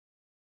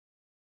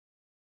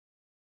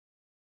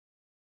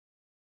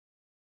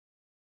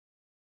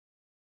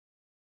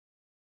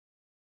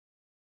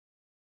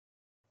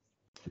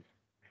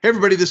Hey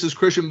everybody, this is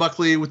Christian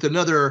Buckley with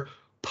another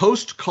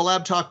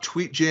post-Collab Talk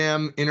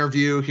TweetJam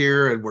interview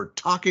here, and we're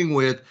talking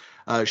with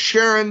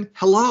Sharon.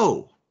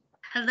 Hello.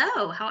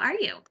 Hello, how are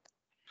you?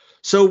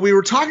 So we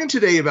were talking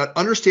today about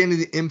understanding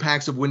the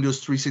impacts of Windows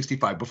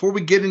 365. Before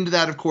we get into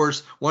that, of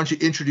course, why don't you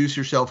introduce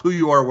yourself, who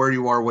you are, where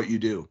you are, what you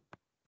do.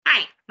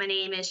 Hi, my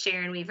name is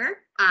Sharon Weaver.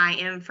 I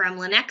am from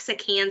Lenexa,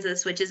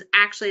 Kansas, which is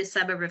actually a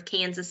suburb of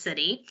Kansas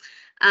City.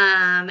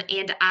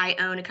 And I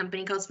own a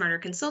company called Smarter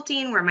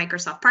Consulting. We're a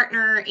Microsoft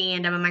partner,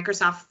 and I'm a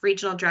Microsoft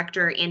regional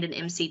director and an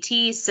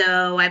MCT.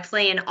 So I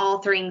play in all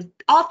things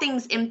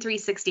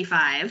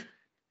M365.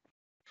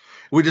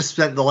 We just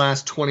spent the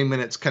last 20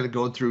 minutes kind of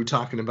going through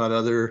talking about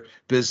other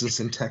business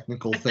and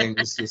technical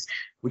things. Just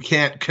we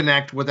can't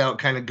connect without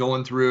kind of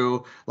going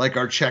through like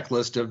our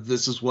checklist of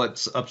this is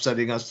what's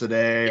upsetting us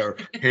today, or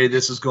hey,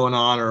 this is going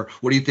on, or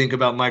what do you think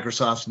about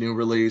Microsoft's new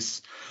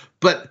release?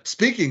 But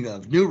speaking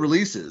of new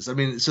releases, I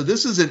mean, so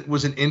this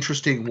was an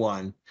interesting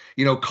one.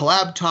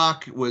 Collab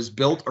Talk was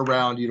built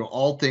around,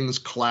 all things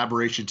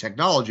collaboration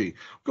technology.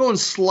 Going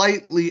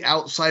slightly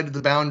outside of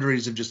the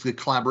boundaries of just the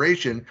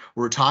collaboration,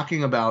 we're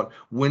talking about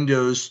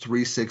Windows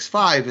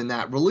 365 in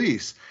that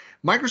release.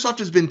 Microsoft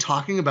has been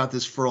talking about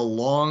this for a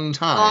long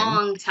time.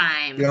 Long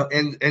time.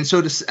 And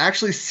so to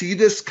actually see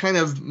this kind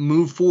of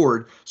move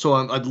forward, so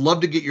I'd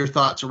love to get your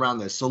thoughts around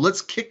this. So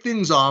let's kick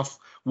things off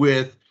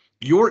with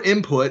your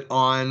input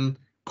on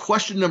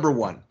question number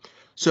one.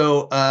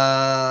 So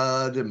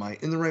am I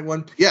in the right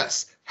one?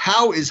 Yes.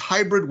 How is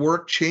hybrid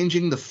work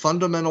changing the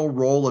fundamental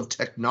role of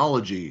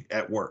technology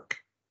at work?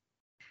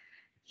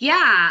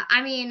 Yeah,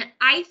 I mean,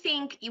 I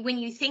think when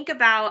you think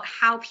about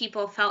how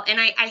people felt, and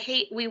I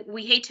hate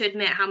we hate to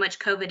admit how much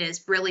COVID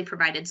has really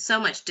provided so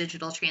much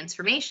digital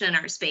transformation in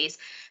our space,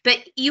 but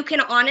you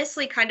can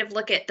honestly kind of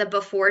look at the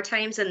before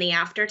times and the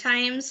after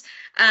times.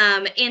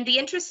 And the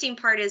interesting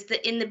part is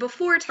that in the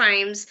before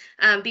times,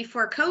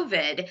 before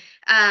COVID,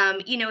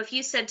 if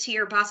you said to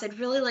your boss, I'd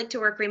really like to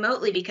work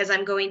remotely because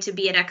I'm going to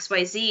be at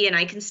XYZ and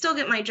I can still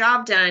get my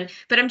job done,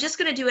 but I'm just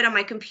going to do it on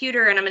my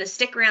computer and I'm going to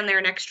stick around there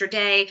an extra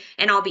day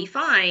and I'll be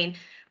fine.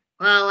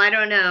 Well, I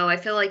don't know. I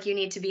feel like you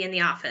need to be in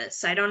the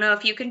office. I don't know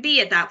if you can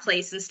be at that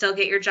place and still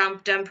get your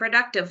job done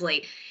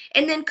productively.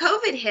 And then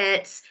COVID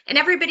hits and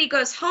everybody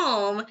goes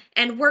home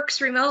and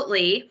works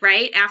remotely,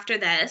 right, after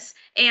this.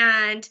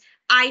 And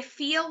I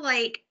feel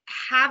like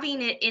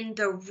having it in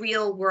the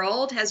real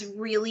world has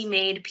really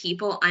made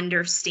people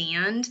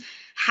understand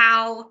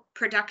how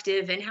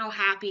productive and how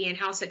happy and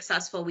how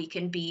successful we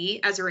can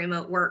be as a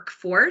remote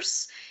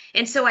workforce.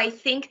 And so I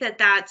think that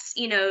that's,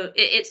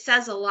 it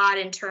says a lot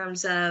in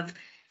terms of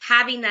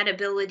having that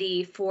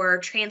ability for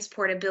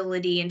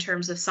transportability in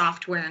terms of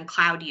software and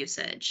cloud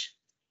usage.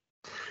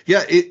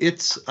 Yeah,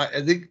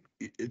 I think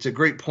it's a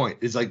great point.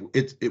 It's like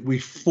we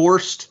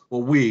forced,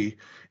 well,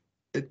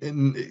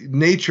 in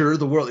nature,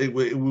 the world,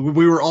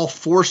 we were all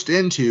forced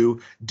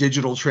into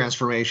digital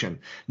transformation,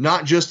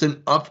 not just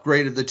an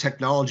upgrade of the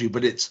technology,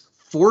 but it's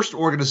forced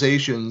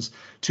organizations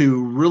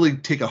to really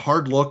take a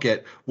hard look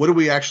at what do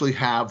we actually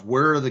have,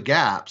 where are the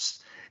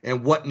gaps,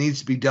 and what needs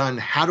to be done,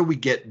 how do we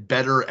get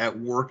better at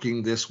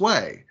working this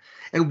way?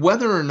 And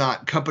whether or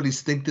not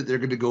companies think that they're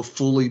going to go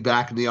fully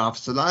back in the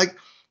office. And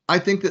I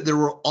think that there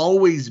will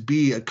always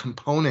be a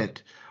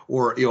component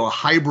or a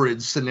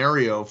hybrid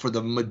scenario for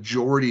the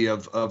majority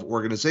of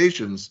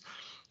organizations.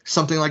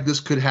 Something like this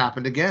could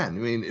happen again. I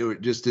mean,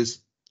 it just is,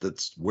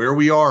 that's where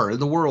we are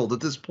in the world at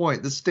this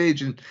point, this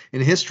stage in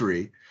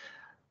history.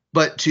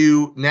 But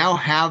to now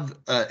have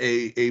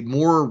a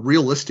more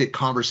realistic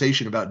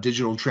conversation about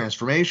digital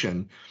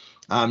transformation,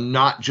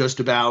 not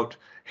just about,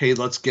 hey,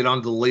 let's get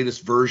on the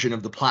latest version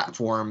of the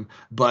platform,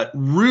 but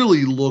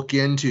really look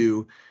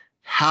into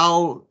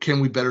how can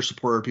we better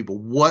support our people?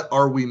 What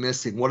are we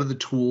missing? What are the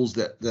tools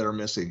that are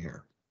missing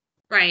here?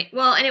 Right.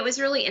 Well, and it was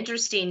really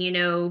interesting,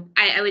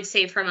 I would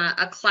say from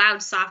a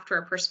cloud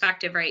software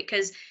perspective, right?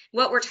 Because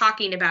what we're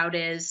talking about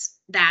is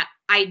that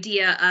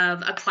idea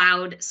of a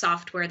cloud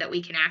software that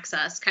we can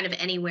access kind of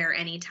anywhere,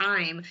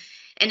 anytime.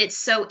 And it's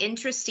so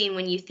interesting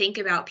when you think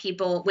about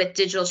people with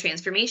digital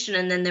transformation.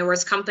 And then there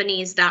was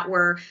companies that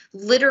were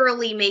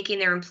literally making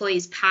their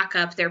employees pack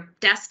up their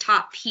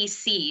desktop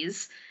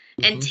PCs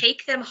and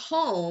take them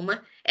home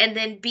and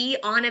then be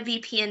on a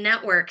VPN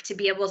network to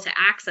be able to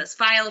access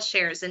file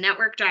shares and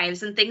network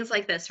drives and things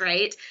like this,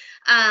 right?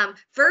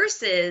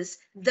 Versus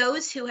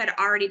those who had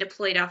already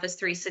deployed Office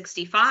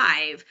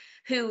 365,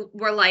 who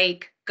were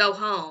like, go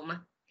home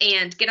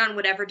and get on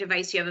whatever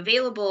device you have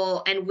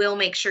available and we'll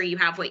make sure you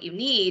have what you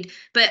need.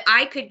 But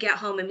I could get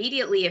home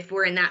immediately if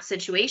we're in that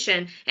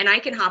situation and I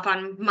can hop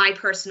on my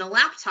personal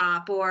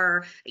laptop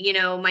or,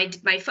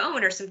 my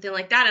phone or something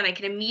like that. And I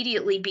can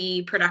immediately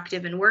be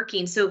productive and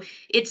working. So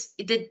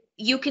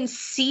you can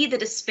see the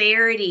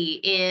disparity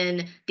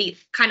in the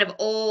kind of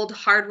old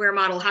hardware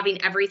model,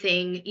 having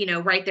everything,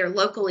 right there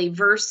locally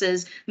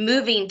versus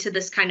moving to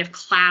this kind of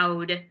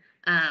cloud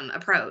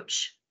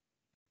approach.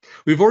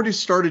 We've already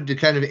started to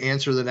kind of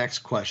answer the next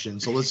question,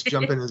 so let's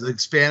jump in and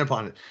expand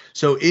upon it.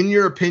 So in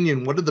your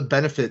opinion, what are the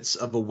benefits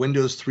of a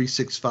Windows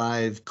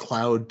 365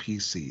 cloud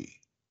PC?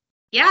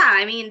 Yeah,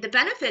 I mean, the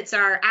benefits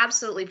are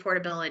absolutely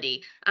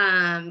portability.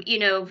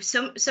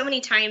 So many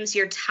times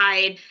you're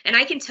tied, and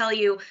I can tell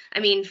you, I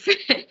mean,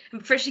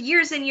 for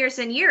years and years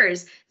and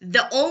years,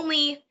 the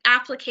only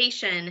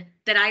application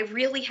that I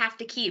really have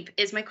to keep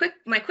is my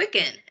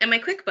Quicken and my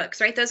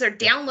QuickBooks, right? Those are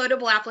Yeah.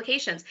 downloadable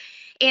applications.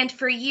 And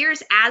for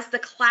years, as the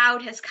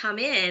cloud has come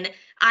in,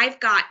 I've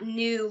got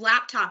new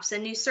laptops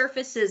and new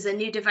surfaces and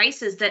new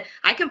devices that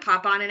I can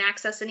pop on and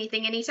access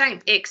anything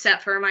anytime,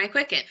 except for my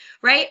Quicken,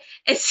 right?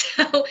 And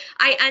so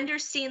I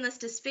understand this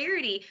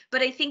disparity,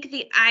 but I think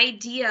the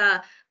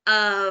idea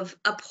of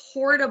a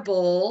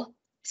portable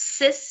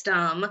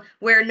system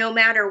where no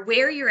matter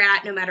where you're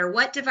at, no matter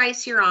what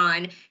device you're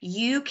on,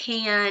 you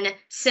can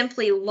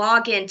simply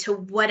log into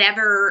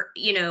whatever,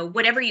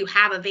 whatever you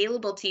have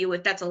available to you.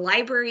 If that's a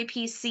library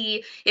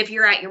PC, if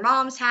you're at your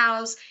mom's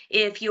house,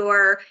 if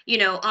you're,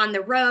 on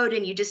the road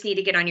and you just need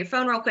to get on your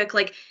phone real quick,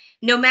 like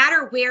no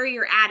matter where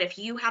you're at, if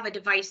you have a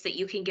device that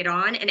you can get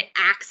on and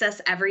access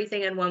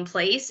everything in one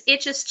place, it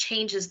just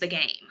changes the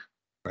game.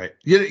 Right.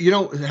 You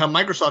know how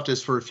Microsoft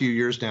has for a few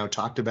years now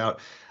talked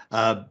about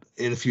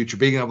in the future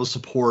being able to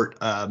support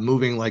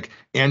moving like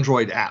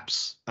Android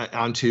apps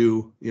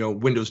onto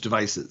Windows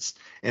devices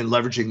and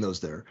leveraging those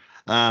there.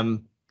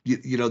 Of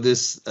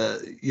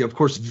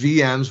course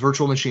VMs,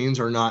 virtual machines,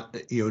 are not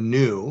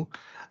new,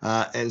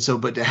 and so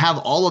but to have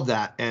all of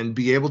that and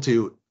be able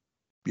to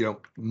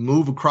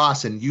move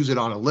across and use it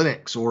on a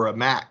Linux or a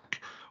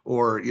Mac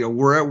or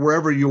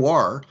wherever you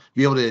are,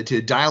 be able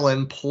to dial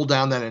in, pull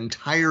down that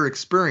entire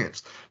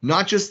experience,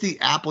 not just the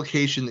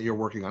application that you're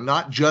working on,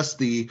 not just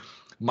the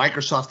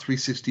Microsoft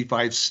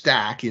 365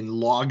 stack in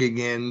logging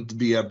in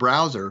via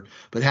browser,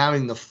 but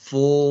having the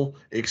full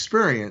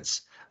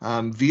experience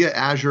via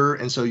Azure.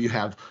 And so you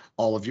have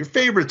all of your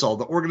favorites, all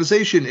the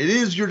organization. It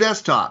is your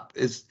desktop.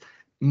 It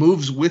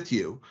moves with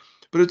you.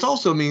 But it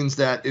also means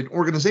that an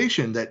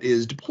organization that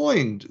is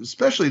deploying,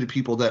 especially to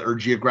people that are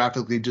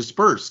geographically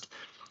dispersed,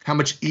 how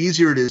much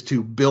easier it is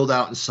to build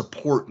out and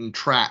support and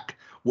track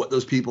what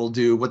those people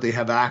do, what they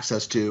have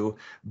access to,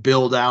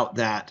 build out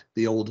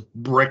the old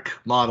brick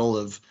model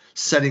of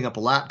setting up a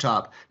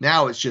laptop.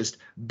 Now it's just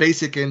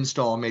basic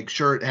install, make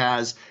sure it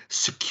has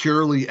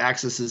securely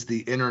accesses the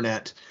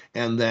internet,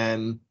 and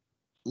then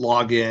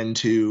log in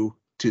to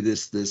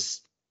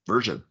this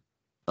version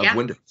of Yeah,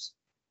 Windows.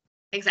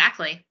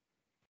 exactly.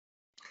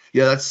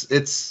 Yeah,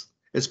 it's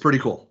pretty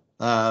cool.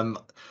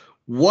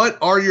 What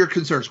are your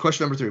concerns?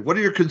 Question number 3. What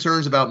are your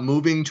concerns about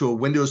moving to a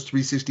Windows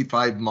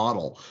 365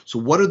 model? So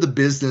what are the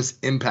business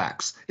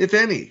impacts, if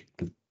any?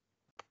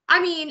 I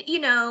mean,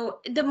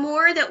 the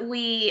more that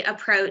we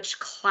approach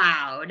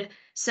cloud,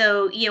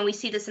 so, we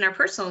see this in our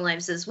personal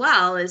lives as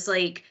well, is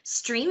like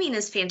streaming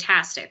is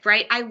fantastic,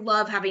 right? I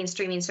love having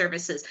streaming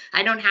services.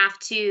 I don't have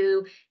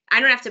to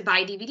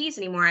buy DVDs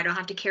anymore. I don't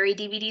have to carry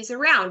DVDs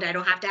around. I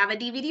don't have to have a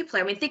DVD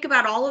player. I mean, think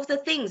about all of the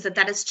things that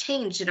has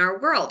changed in our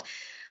world.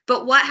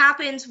 But what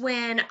happens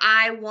when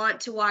I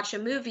want to watch a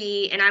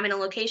movie and I'm in a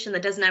location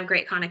that doesn't have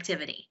great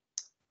connectivity?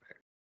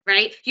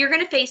 Right? You're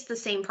going to face the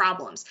same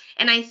problems.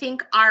 And I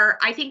think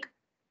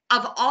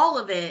of all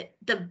of it,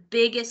 the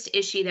biggest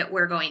issue that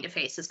we're going to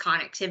face is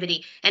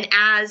connectivity. And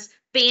as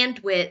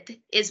bandwidth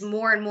is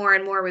more and more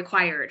and more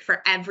required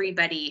for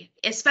everybody,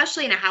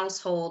 especially in a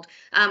household.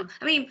 I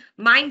mean,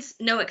 mine's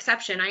no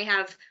exception. I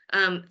have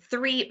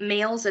 3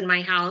 males in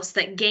my house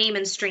that game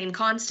and stream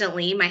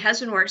constantly. My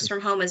husband works from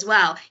home as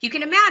well. You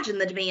can imagine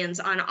the demands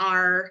on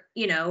our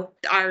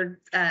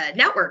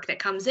network that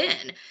comes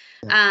in.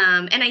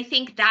 And I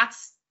think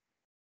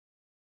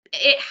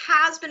it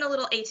has been a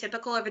little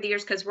atypical over the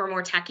years because we're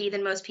more techie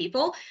than most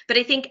people. But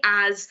I think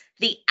as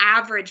the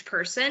average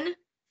person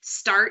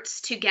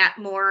starts to get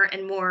more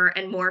and more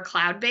and more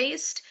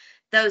cloud-based,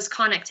 those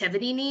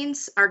connectivity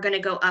needs are going to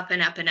go up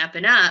and up and up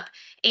and up.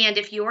 And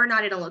if you're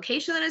not in a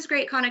location that has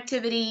great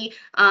connectivity,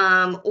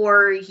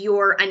 or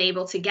you're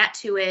unable to get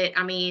to it,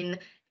 I mean,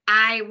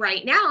 I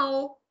right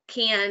now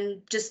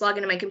can just log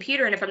into my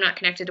computer, and if I'm not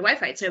connected to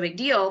Wi-Fi, it's no big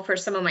deal for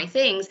some of my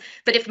things.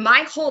 But if my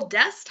whole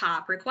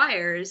desktop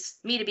requires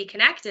me to be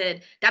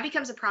connected, that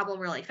becomes a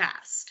problem really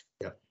fast.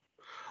 Yeah.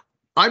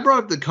 I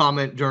brought up the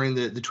comment during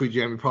the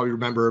TweetJam, you probably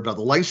remember, about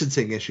the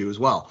licensing issue as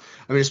well.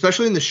 I mean,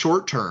 especially in the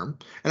short term,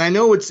 and I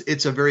know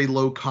it's a very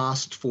low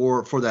cost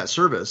for that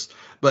service,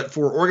 but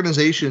for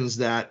organizations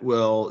that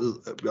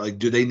will, like,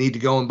 do they need to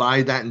go and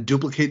buy that and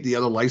duplicate the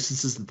other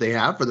licenses that they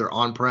have for their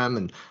on-prem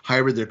and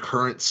hybrid, their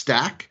current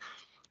stack?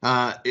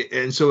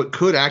 And so it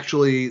could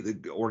actually,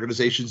 the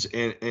organizations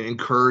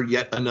incur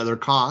yet another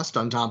cost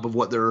on top of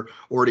what they're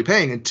already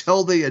paying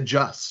until they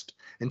adjust,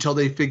 until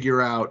they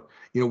figure out,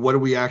 what do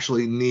we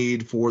actually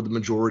need for the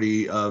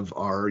majority of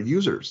our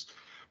users.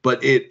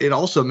 But it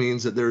also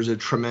means that there's a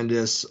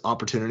tremendous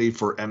opportunity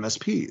for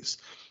MSPs.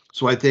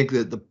 So I think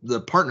that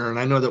the partner, and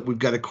I know that we've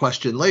got a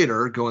question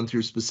later going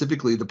through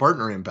specifically the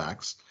partner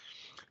impacts,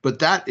 but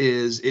that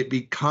is, it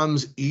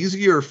becomes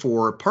easier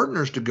for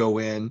partners to go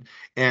in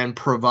and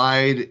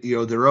provide,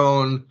 their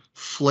own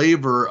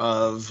flavor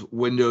of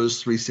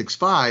Windows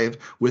 365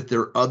 with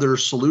their other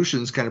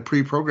solutions kind of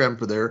pre-programmed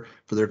for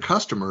their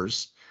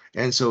customers.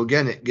 And so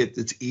again,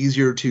 it's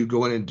easier to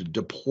go in and to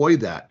deploy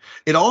that.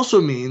 It also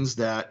means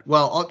that,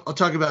 well, I'll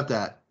talk about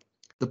that,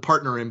 the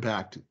partner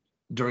impact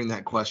during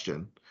that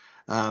question.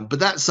 But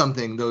that's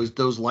something,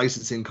 those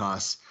licensing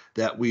costs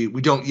that we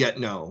don't yet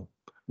know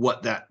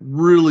what that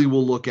really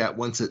will look like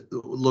once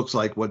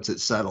it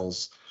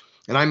settles.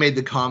 And I made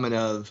the comment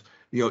of,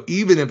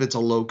 even if it's a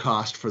low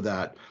cost for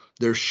that,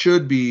 there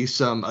should be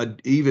some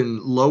even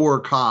lower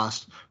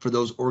cost for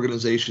those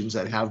organizations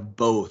that have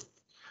both.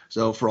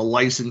 So for a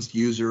licensed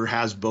user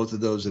has both of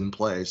those in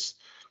place.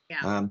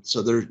 Yeah.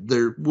 So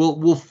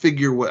we'll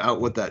figure out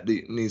what that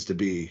needs to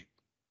be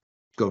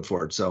going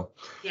forward. So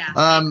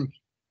yeah.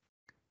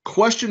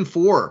 Question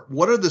 4,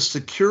 what are the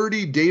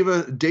security,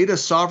 data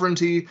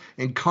sovereignty,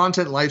 and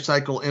content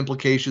lifecycle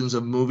implications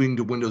of moving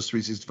to Windows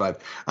 365?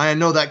 I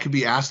know that could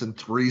be asked in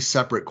 3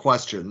 separate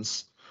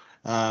questions,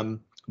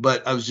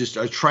 but I was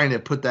trying to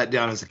put that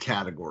down as a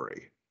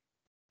category.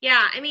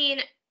 Yeah, I mean,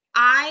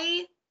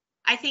 I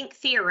think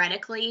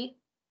theoretically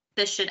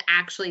this should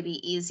actually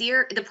be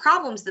easier. The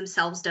problems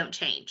themselves don't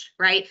change,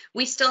 right?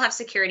 We still have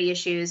security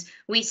issues.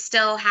 We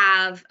still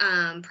have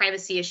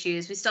privacy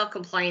issues. We still have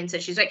compliance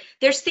issues, right?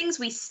 There's things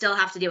we still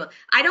have to deal with.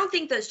 I don't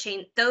think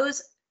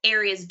those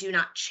areas do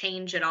not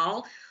change at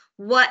all.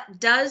 What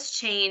does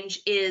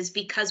change is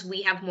because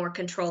we have more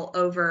control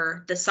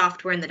over the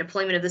software and the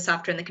deployment of the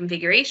software and the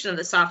configuration of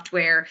the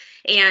software.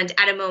 And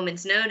at a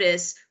moment's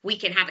notice, we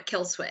can have a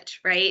kill switch,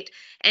 right?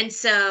 And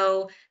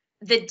so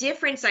the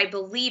difference, I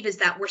believe, is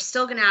that we're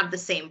still going to have the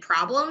same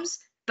problems,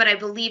 but I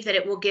believe that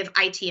it will give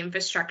IT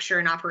infrastructure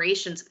and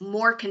operations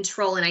more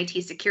control, and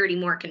IT security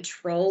more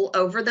control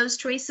over those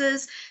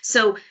choices.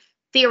 So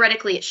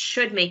theoretically, it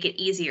should make it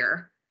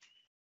easier.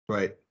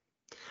 Right.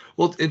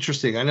 Well, it's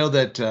interesting. I know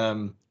that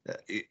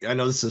I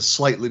know this is a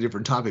slightly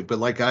different topic, but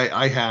like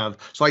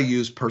I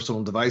use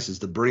personal devices.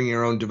 The bring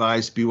your own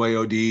device,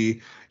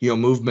 BYOD,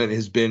 movement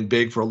has been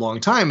big for a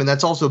long time, and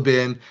that's also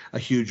been a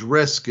huge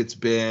risk. It's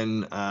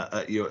been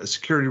a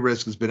security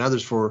risk. There's been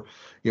others for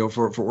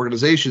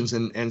organizations,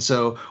 and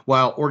so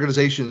while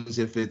organizations,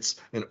 if it's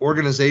an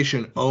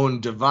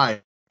organization-owned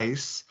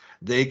device,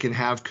 they can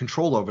have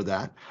control over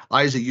that.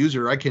 I, as a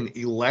user, I can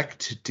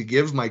elect to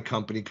give my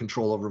company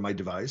control over my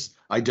device.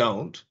 I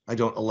don't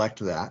elect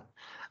that.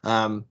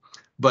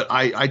 But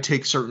I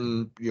take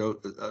certain,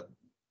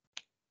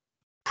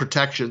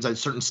 protections,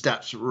 certain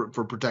steps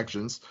for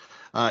protections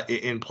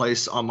in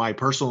place on my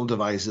personal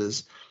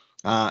devices,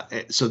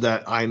 so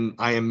that I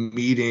am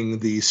meeting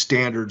the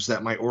standards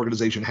that my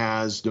organization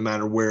has, no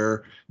matter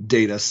where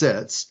data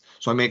sits.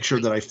 So I make sure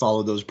that I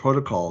follow those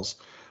protocols.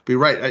 But you're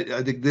right.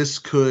 I think this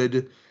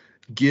could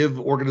give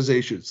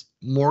organizations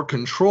more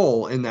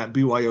control in that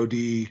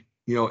BYOD,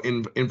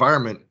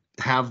 environment,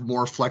 have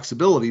more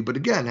flexibility, but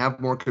again, have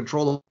more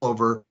control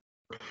over,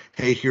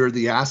 hey, here are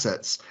the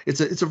assets.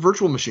 It's a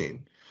virtual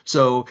machine.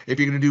 So if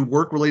you're going to do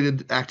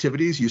work-related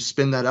activities, you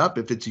spin that up.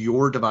 If it's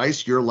your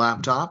device, your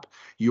laptop,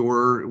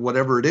 your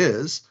whatever it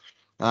is,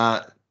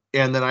 and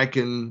then I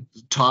can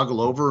toggle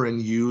over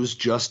and use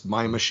just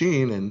my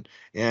machine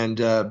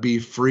and be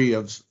free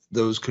of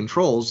those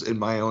controls in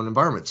my own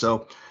environment.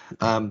 So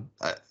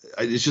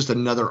it's just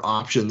another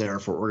option there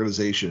for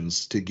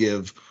organizations to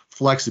give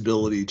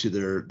flexibility to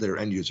their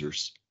end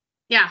users.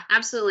 Yeah,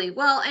 absolutely.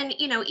 Well, and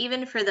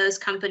even for those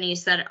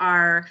companies that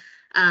are,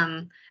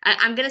 I'm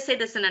going to say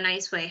this in a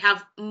nice way,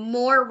 have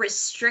more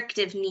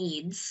restrictive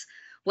needs,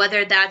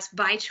 whether that's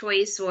by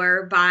choice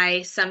or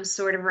by some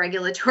sort of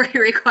regulatory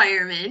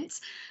requirement.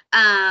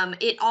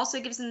 It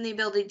also gives them the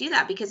ability to do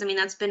that, because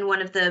that's been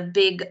one of the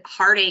big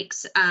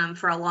heartaches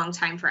for a long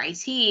time for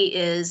IT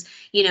is,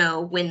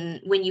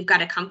 when you've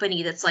got a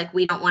company that's like,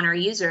 we don't want our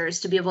users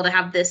to be able to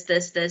have this,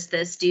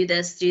 do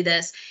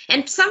this.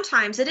 And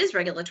sometimes it is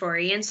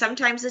regulatory, and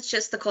sometimes it's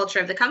just the culture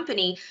of the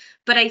company.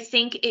 But I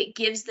think it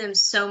gives them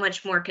so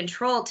much more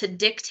control to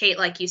dictate,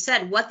 like you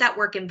said, what that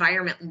work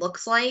environment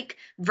looks like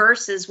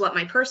versus what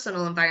my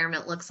personal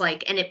environment looks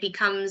like. And it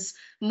becomes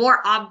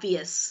more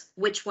obvious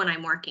which one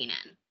I'm working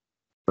in.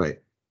 Right.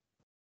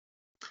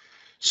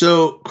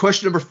 So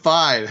question number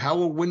 5, how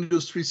will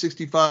Windows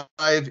 365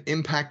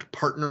 impact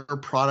partner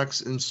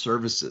products and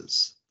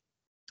services?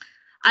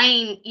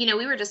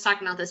 We were just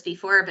talking about this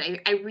before, but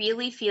I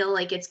really feel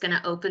like it's going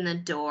to open the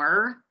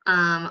door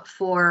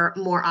for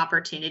more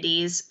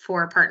opportunities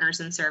for partners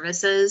and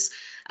services.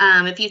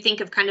 If you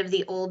think of kind of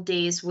the old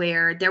days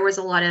where there was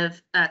a lot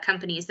of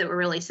companies that were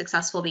really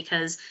successful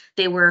because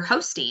they were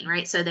hosting,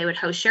 right? So they would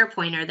host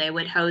SharePoint, or they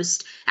would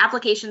host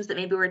applications that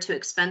maybe were too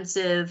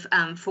expensive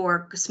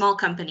for small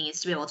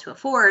companies to be able to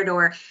afford,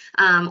 or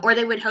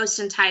they would host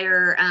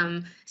entire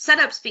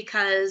setups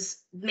because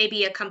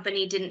maybe a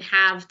company didn't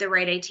have the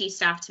right IT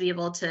staff to be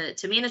able to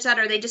manage that,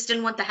 or they just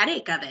didn't want the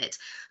headache of it.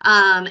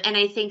 And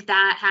I think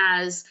that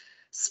has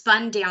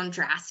spun down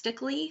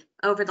drastically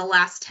over the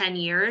last 10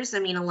 years. A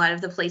lot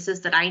of the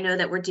places that I know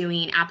that were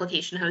doing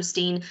application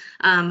hosting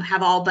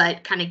have all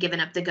but kind of given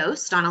up the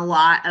ghost on a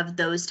lot of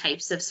those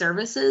types of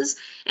services.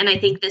 And I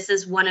think this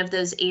is one of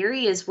those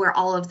areas where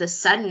all of the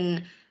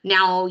sudden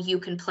now you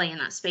can play in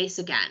that space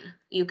again.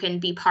 You can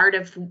be part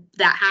of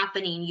that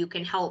happening. You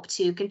can help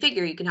to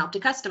configure, you can help to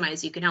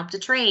customize, you can help to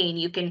train,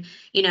 you can,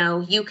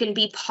 you can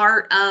be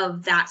part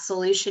of that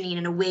solutioning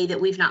in a way that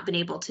we've not been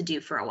able to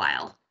do for a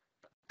while.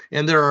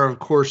 And there are, of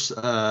course,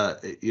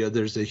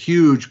 there's a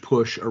huge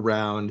push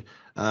around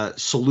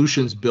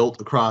solutions built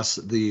across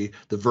the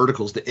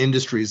verticals, the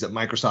industries that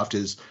Microsoft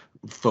is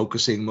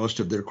focusing most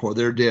of their core.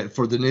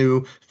 For the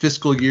new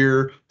fiscal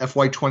year,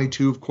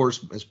 FY22, of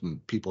course, as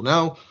people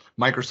know,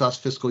 Microsoft's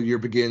fiscal year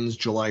begins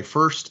July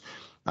 1st.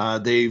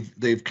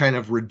 They've kind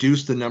of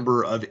reduced the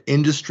number of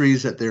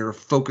industries that they're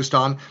focused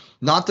on.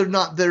 They're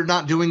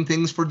not doing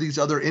things for these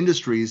other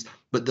industries,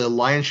 but the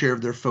lion's share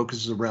of their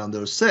focus is around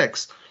those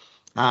 6.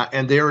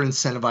 And they're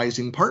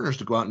incentivizing partners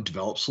to go out and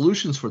develop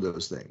solutions for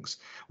those things.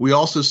 We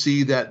also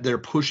see that they're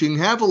pushing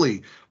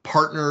heavily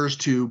partners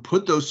to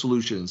put those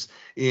solutions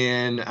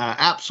in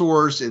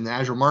AppSource, in the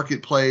Azure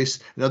Marketplace,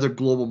 and other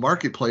global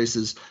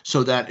marketplaces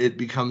so that it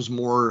becomes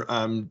more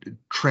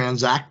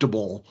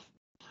transactable,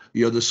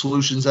 the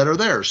solutions that are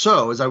there.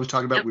 So as I was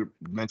talking about, we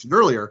mentioned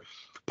earlier,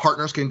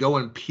 partners can go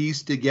and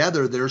piece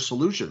together their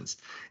solutions.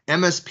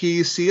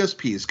 MSPs,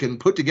 CSPs can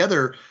put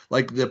together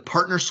like the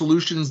partner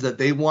solutions that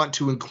they want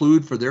to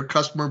include for their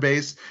customer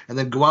base and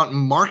then go out and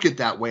market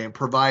that way and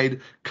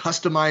provide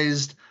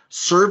customized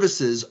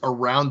services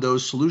around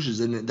those solutions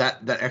and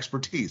that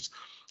expertise.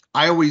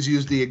 I always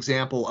use the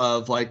example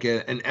of like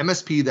an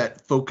MSP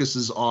that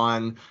focuses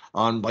on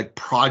like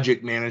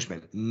project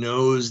management,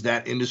 knows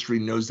that industry,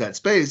 knows that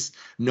space,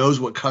 knows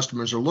what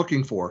customers are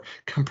looking for,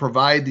 can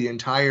provide the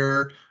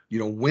entire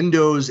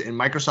Windows and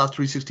Microsoft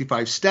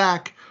 365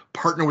 stack,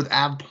 partner with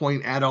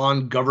AvePoint,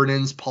 add-on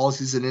governance,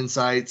 policies and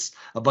insights,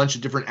 a bunch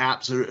of different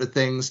apps or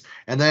things.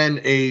 And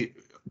then a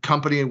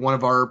company, one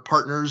of our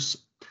partners,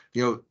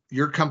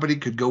 your company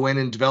could go in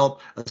and develop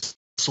a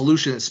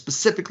solution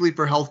specifically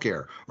for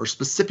healthcare or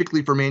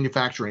specifically for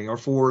manufacturing or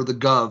for the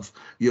gov,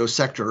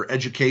 sector,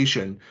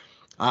 education,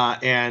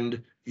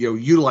 and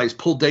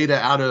pull data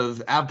out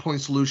of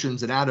AvePoint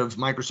solutions and out of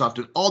Microsoft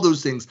and all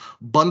those things,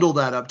 bundle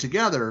that up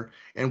together,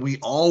 and we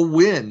all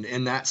win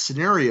in that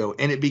scenario.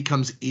 And it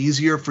becomes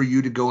easier for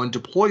you to go and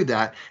deploy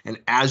that. And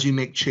as you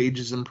make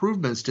changes,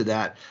 improvements to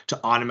that, to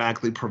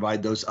automatically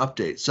provide those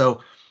updates.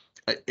 So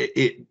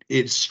it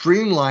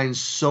streamlines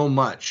so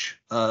much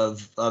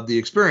of the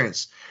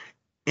experience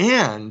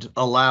and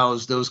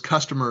allows those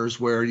customers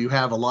where you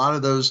have a lot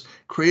of those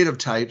creative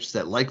types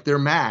that like their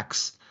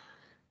Macs.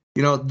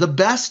 The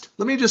best,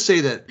 let me just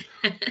say that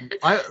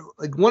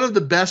one of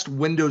the best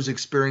Windows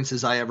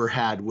experiences I ever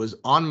had was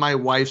on my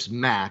wife's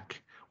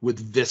Mac with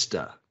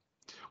Vista.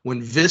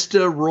 When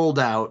Vista rolled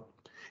out,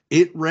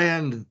 it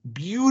ran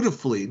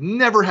beautifully,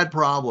 never had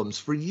problems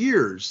for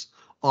years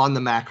on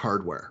the Mac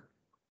hardware.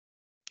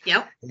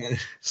 Yep. And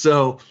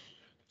so,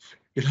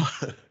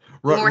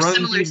 more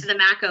similar to the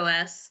Mac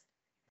OS.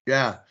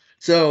 Yeah.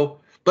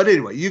 So, but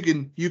anyway, you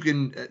can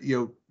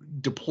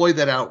deploy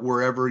that out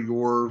wherever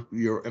your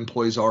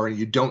employees are, and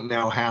you don't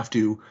now have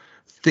to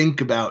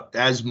think about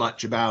as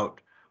much about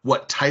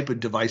what type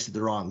of device that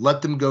they're on.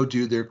 Let them go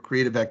do their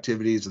creative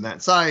activities on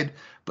that side,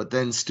 but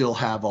then still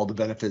have all the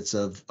benefits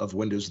of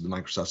Windows and the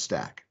Microsoft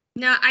stack.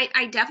 No,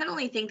 I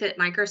definitely think that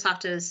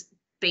Microsoft is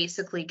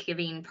basically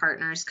giving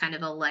partners kind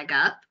of a leg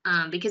up,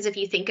 because if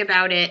you think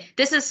about it,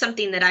 this is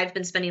something that I've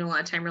been spending a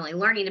lot of time really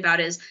learning about,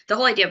 is the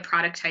whole idea of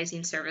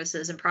productizing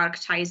services and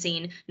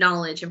productizing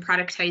knowledge and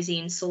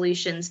productizing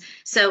solutions.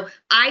 So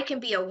I can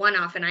be a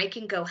one-off and I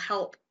can go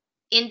help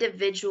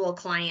individual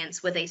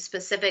clients with a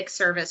specific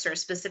service or a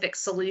specific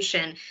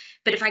solution.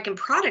 But if I can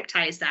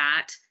productize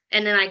that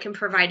and then I can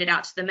provide it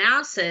out to the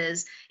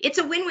masses, it's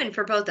a win-win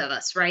for both of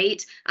us,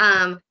 right?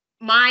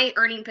 My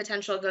earning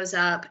potential goes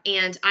up,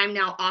 and I'm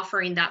now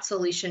offering that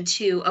solution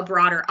to a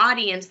broader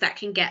audience that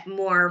can get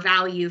more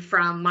value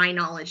from my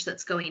knowledge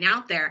that's going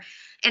out there.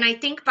 And I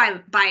think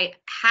by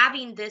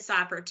having this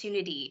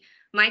opportunity,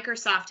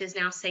 Microsoft is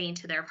now saying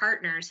to their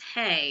partners,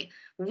 hey,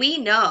 we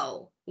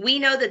know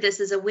that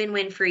this is a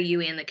win-win for you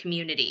and the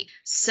community.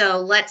 So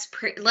let's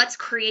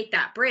create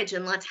that bridge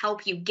and let's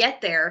help you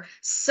get there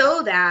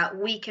so that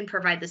we can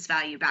provide this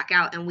value back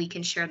out and we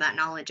can share that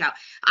knowledge out.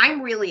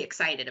 I'm really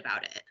excited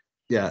about it.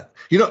 Yeah.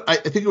 I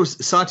think it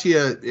was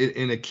Satya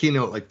in a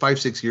keynote like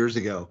 5-6 years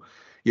ago,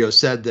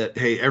 said that,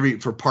 hey,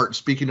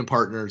 speaking to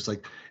partners,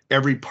 like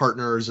every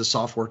partner is a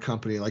software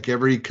company, like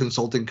every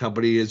consulting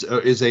company is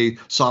a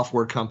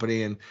software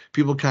company, and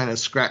people kind of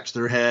scratch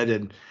their head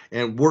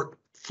and weren't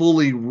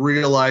fully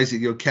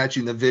realizing,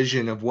 catching the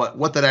vision of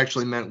what that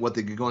actually meant, what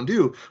they could go and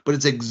do. But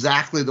it's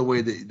exactly the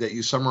way that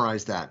you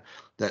summarize that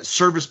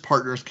service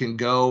partners can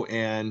go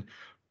and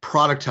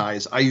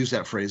productize. I use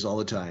that phrase all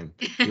the time.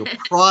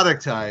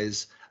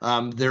 Productize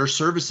their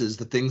services,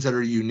 the things that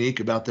are unique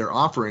about their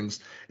offerings,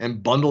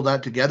 and bundle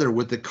that together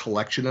with the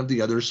collection of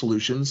the other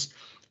solutions,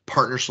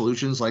 partner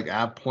solutions like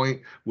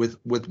AvePoint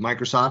with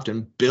Microsoft,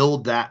 and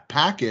build that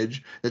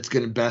package that's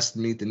going to best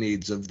meet the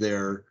needs of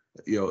their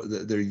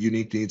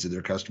unique needs of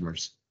their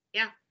customers.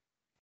 Yeah.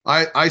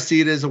 I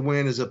see it as a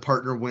win, as a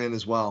partner win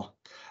as well.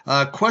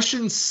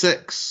 Question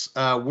 6,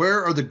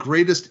 where are the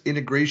greatest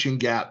integration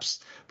gaps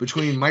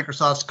between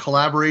Microsoft's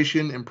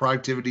collaboration and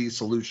productivity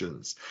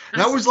solutions?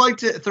 And I always like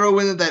to throw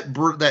in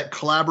that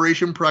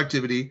collaboration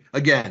productivity.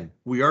 Again,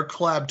 we are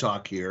collab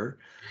talk here.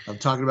 I'm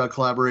talking about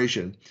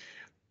collaboration.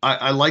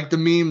 I like the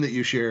meme that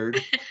you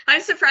shared.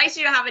 I'm surprised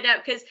you don't have it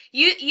up because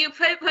you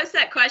post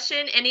that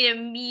question and it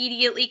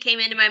immediately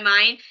came into my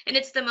mind. And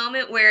it's the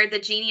moment where the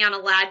genie on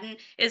Aladdin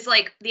is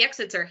like, the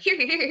exits are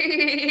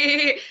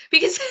here.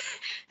 Because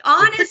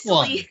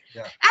honestly,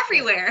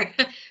 everywhere.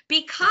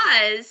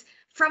 Because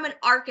from an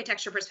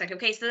architecture perspective,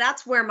 okay, so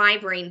that's where my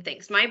brain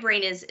thinks. My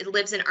brain it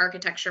lives in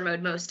architecture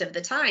mode most of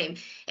the time.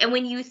 And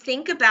when you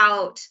think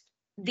about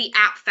the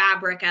app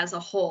fabric as a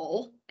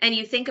whole, and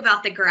you think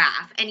about the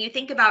graph, and you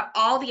think about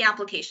all the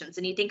applications,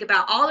 and you think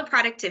about all the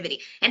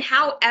productivity and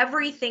how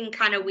everything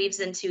kind of weaves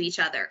into each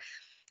other,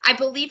 I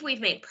believe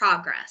we've made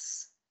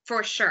progress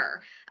for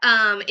sure.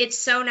 It's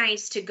so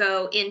nice to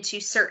go into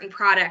certain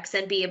products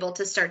and be able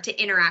to start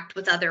to interact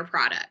with other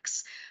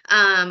products.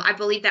 I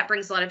believe that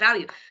brings a lot of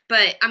value,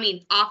 but I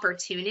mean,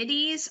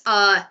 opportunities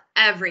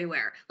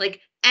everywhere.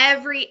 Like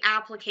every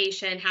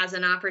application has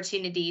an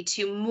opportunity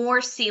to more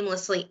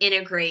seamlessly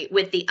integrate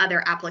with the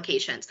other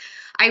applications.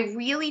 I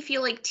really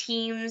feel like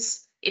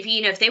teams,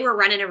 if they were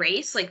running a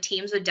race, like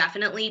Teams would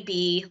definitely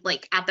be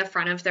like at the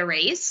front of the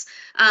race.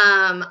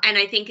 And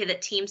I think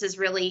that Teams is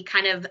really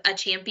kind of a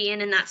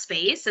champion in that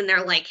space. And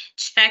they're like,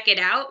 check it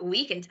out.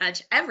 We can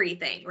touch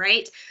everything,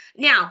 right?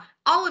 Now,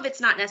 all of it's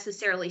not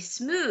necessarily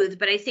smooth,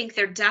 but I think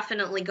they're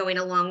definitely going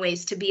a long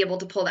ways to be able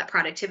to pull that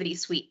productivity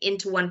suite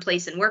into one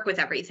place and work with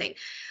everything.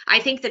 I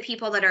think the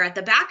people that are at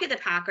the back of the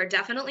pack are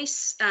definitely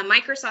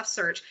Microsoft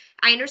Search.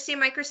 I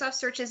understand Microsoft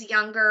Search is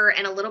younger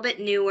and a little bit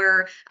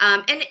newer,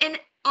 and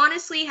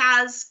honestly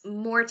has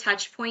more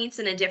touch points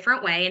in a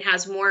different way and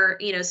has more,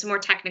 some more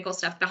technical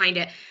stuff behind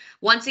it.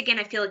 Once again,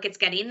 I feel like it's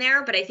getting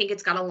there, but I think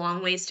it's got a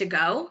long ways to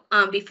go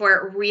before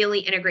it really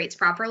integrates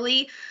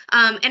properly.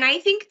 And I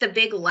think the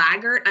big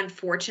laggard,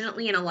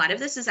 unfortunately, in a lot of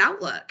this is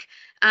Outlook.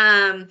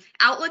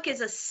 Outlook is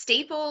a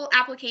staple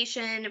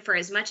application for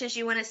as much as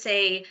you want to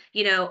say,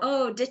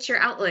 oh, ditch your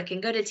Outlook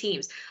and go to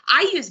Teams.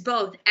 I use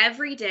both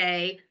every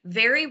day,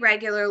 very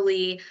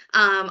regularly.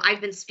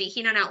 I've been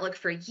speaking on Outlook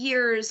for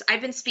years.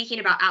 I've been speaking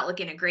about Outlook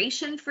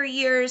integration for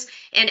years.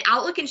 And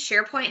Outlook and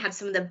SharePoint have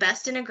some of the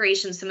best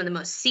integrations, some of the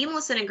most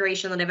seamless integration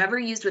that I've ever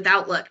used with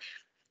Outlook.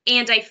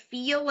 And I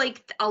feel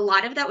like a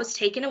lot of that was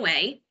taken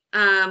away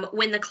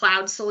when the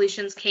cloud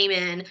solutions came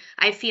in.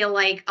 I feel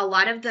like a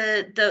lot of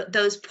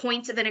those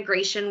points of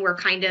integration were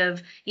kind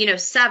of,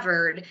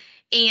 severed.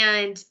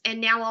 And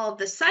now all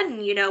of a sudden,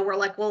 we're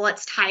like, well,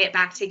 let's tie it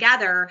back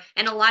together.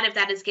 And a lot of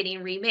that is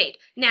getting remade.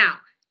 Now,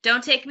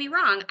 don't take me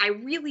wrong. I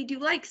really do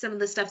like some of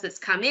the stuff that's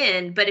come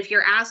in. But if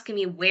you're asking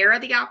me where are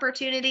the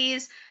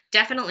opportunities,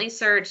 definitely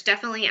Search,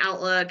 definitely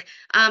Outlook,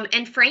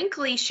 and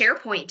frankly,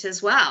 SharePoint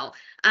as well.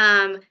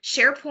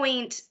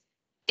 SharePoint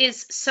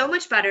is so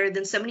much better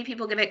than so many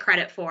people give it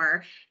credit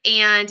for.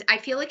 And I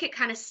feel like it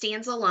kind of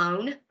stands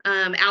alone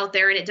out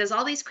there and it does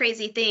all these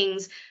crazy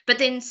things. But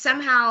then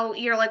somehow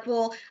you're like,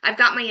 well, I've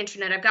got my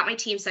intranet, I've got my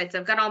team sites,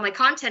 I've got all my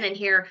content in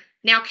here.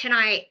 Now, can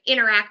I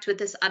interact with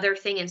this other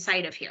thing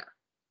inside of here?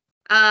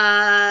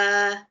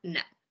 No.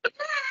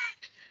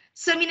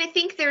 So, I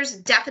think there's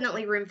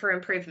definitely room for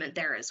improvement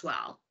there as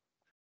well.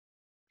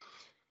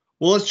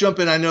 Well, let's jump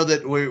in. I know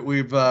that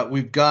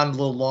we've gone a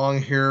little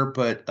long here,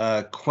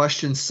 but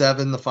question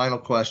 7, the final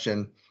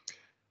question.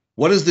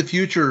 What is the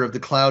future of the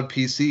cloud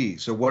PC?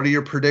 So what are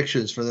your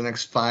predictions for the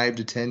next 5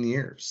 to 10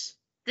 years?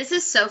 This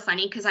is so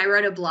funny because I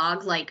wrote a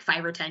blog like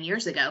 5 or 10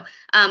 years ago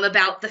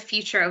about the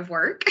future of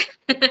work.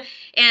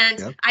 And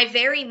yep. I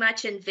very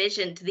much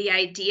envisioned the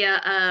idea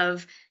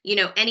of,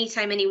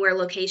 anytime, anywhere,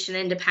 location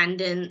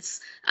independence,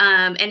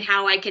 and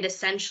how I could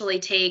essentially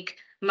take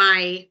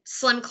my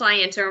slim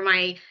client or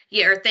my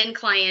thin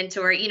client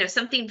or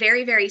something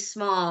very, very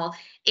small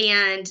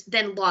and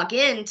then log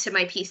in to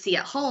my PC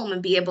at home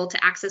and be able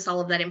to access all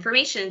of that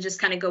information and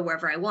just kind of go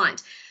wherever I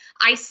want.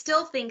 I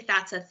still think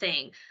that's a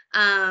thing.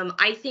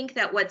 I think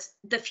that what's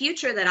the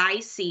future that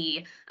I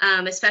see,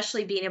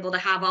 especially being able to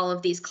have all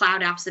of these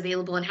cloud apps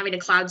available and having a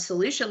cloud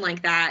solution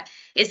like that,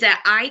 is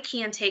that I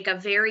can take a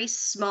very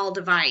small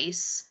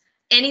device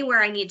anywhere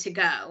I need to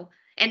go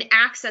and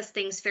access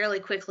things fairly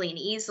quickly and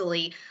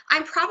easily.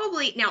 I'm a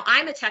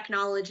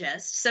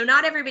technologist, so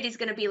not everybody's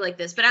going to be like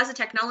this, but as a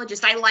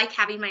technologist, I like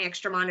having my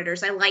extra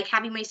monitors. I like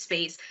having my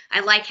space.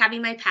 I like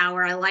having my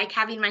power. I like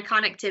having my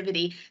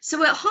connectivity.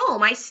 So at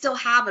home, I still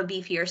have a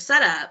beefier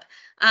setup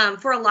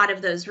for a lot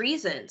of those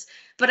reasons.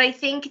 But I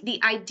think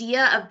the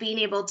idea of being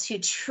able to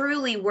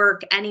truly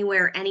work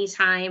anywhere,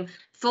 anytime,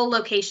 full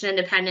location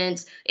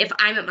independence. If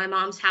I'm at my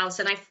mom's house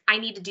and I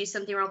need to do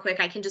something real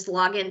quick, I can just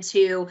log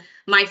into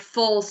my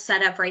full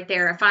setup right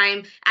there. If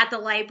I'm at the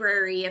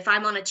library, if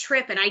I'm on a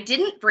trip and I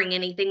didn't bring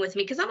anything with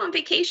me because I'm on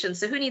vacation,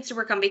 so who needs to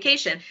work on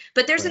vacation?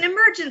 But there's an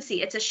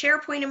emergency. It's a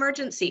SharePoint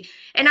emergency.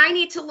 And I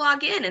need to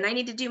log in and I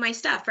need to do my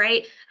stuff,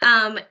 right?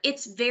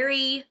 It's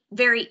very,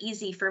 very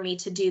easy for me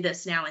to do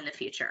this now in the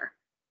future.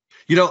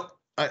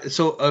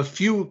 So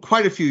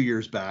quite a few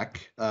years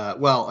back,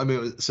 well, I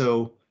mean,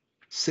 so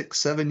 6,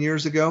 7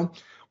 years ago,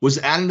 was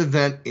at an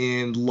event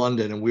in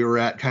London, and we were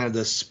at kind of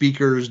the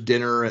speakers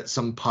dinner at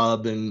some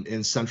pub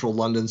in central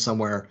London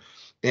somewhere.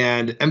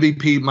 And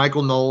MVP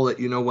Michael Knoll, that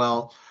you know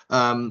well,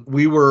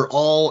 we were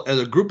all as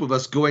a group of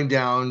us going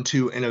down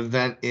to an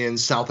event in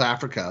South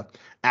Africa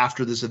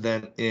after this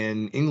event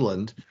in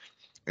England.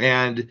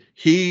 And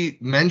he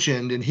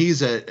mentioned, and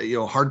he's a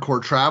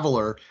hardcore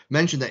traveler,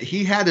 mentioned that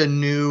he had a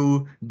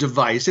new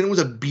device, and it was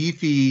a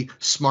beefy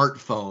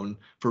smartphone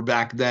for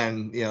back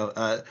then,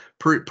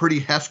 pretty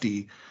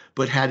hefty,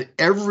 but had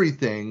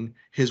everything,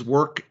 his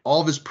work,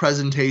 all of his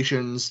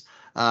presentations,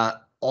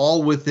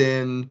 all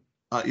within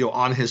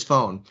on his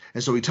phone.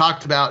 And so we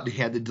talked about, he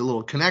had the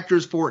little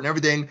connectors for it and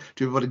everything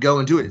to be able to go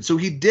and do it. So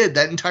he did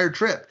that entire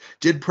trip,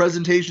 did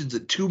presentations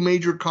at 2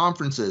 major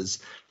conferences,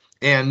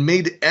 and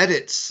made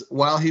edits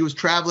while he was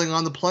traveling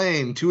on the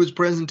plane to his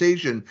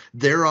presentation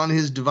there on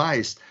his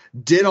device.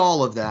 Did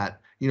all of that,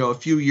 a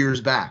few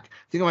years back.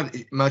 Think about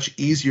how much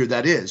easier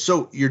that is.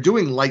 So you're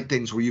doing light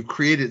things where you've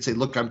created, say,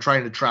 look, I'm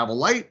trying to travel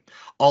light.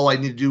 All I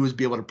need to do is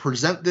be able to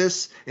present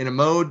this in a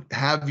mode,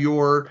 have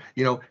your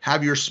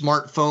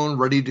smartphone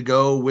ready to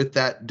go with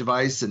that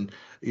device, and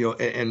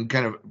and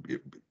kind of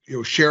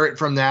share it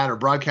from that or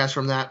broadcast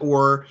from that.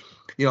 Or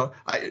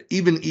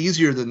even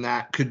easier than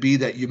that could be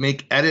that you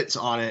make edits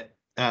on it,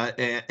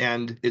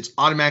 and it's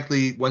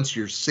automatically, once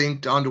you're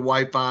synced onto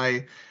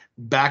Wi-Fi,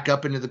 back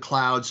up into the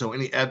cloud. So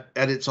any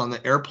edits on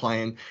the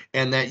airplane,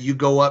 and that you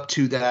go up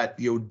to that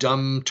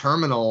dumb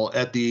terminal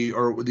at the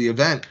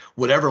event,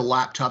 whatever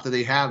laptop that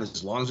they have,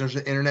 as long as there's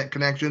an internet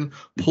connection,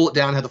 pull it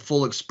down, have the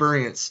full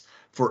experience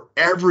for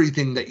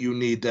everything that you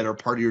need that are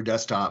part of your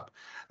desktop.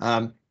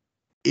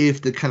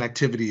 If the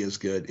connectivity is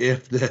good,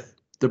 if the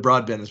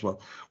broadband as well,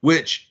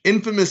 which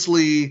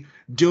infamously,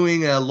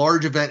 doing a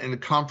large event in a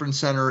conference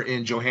center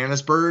in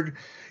Johannesburg,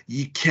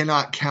 you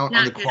cannot count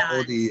on the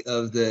quality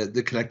of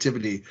the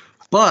connectivity.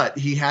 But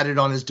he had it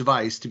on his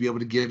device to be able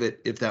to give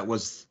it if that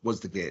was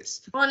the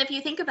case. Well, and if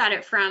you think about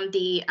it from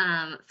the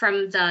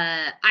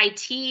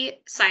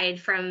IT side,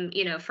 from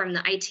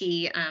the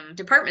IT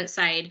department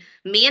side,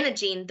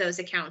 managing those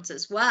accounts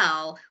as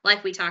well,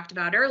 like we talked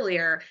about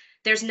earlier,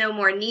 there's no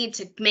more need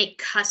to make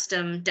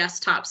custom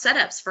desktop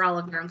setups for all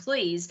of your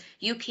employees.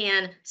 You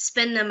can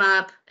spin them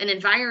up an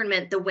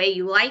environment the way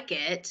you like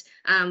it.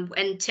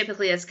 And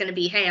typically it's going to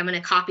be, hey, I'm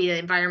going to copy the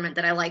environment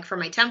that I like for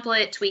my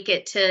template, tweak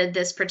it to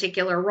this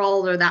particular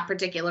role or that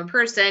particular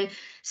person,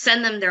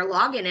 send them their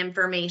login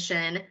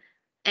information,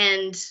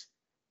 and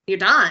you're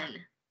done.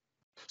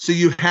 So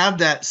you have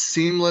that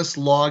seamless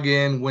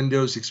login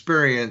Windows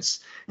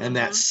experience, and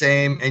that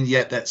same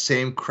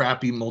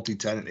crappy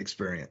multi-tenant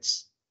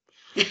experience.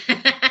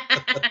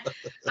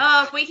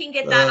 Oh, if we can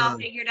get that all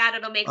figured out,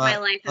 it'll make my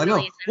life a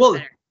million times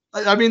better.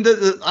 I mean,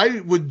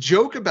 I would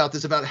joke about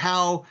this, about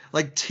how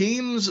like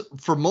Teams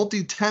for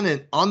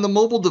multi-tenant on the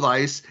mobile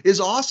device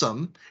is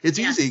awesome. It's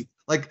easy.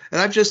 And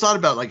I've just thought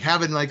about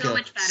having a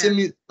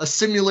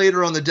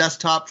simulator on the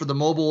desktop for the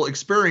mobile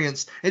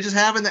experience, and just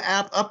having the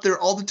app up there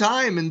all the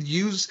time and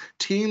use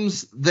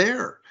Teams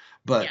there.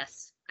 But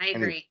yes, I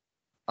agree.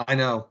 I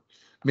know.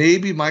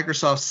 Maybe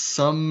Microsoft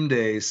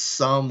someday,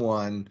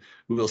 someone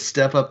will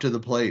step up to the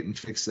plate and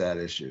fix that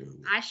issue.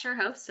 I sure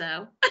hope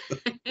so.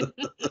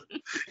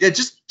 Yeah,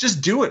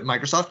 just do it,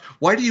 Microsoft.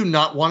 Why do you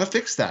not want to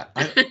fix that?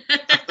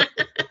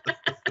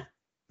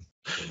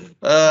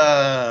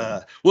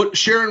 Well,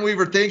 Sharon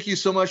Weaver, thank you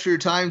so much for your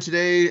time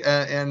today,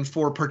 and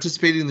for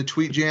participating in the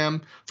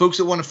TweetJam. Folks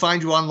that want to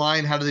find you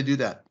online, how do they do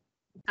that?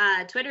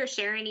 Twitter,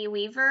 Sharon E.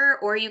 Weaver,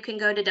 or you can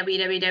go to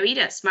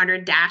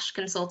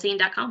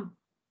www.smarter-consulting.com.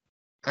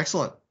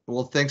 Excellent.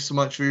 Well, thanks so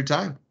much for your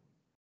time.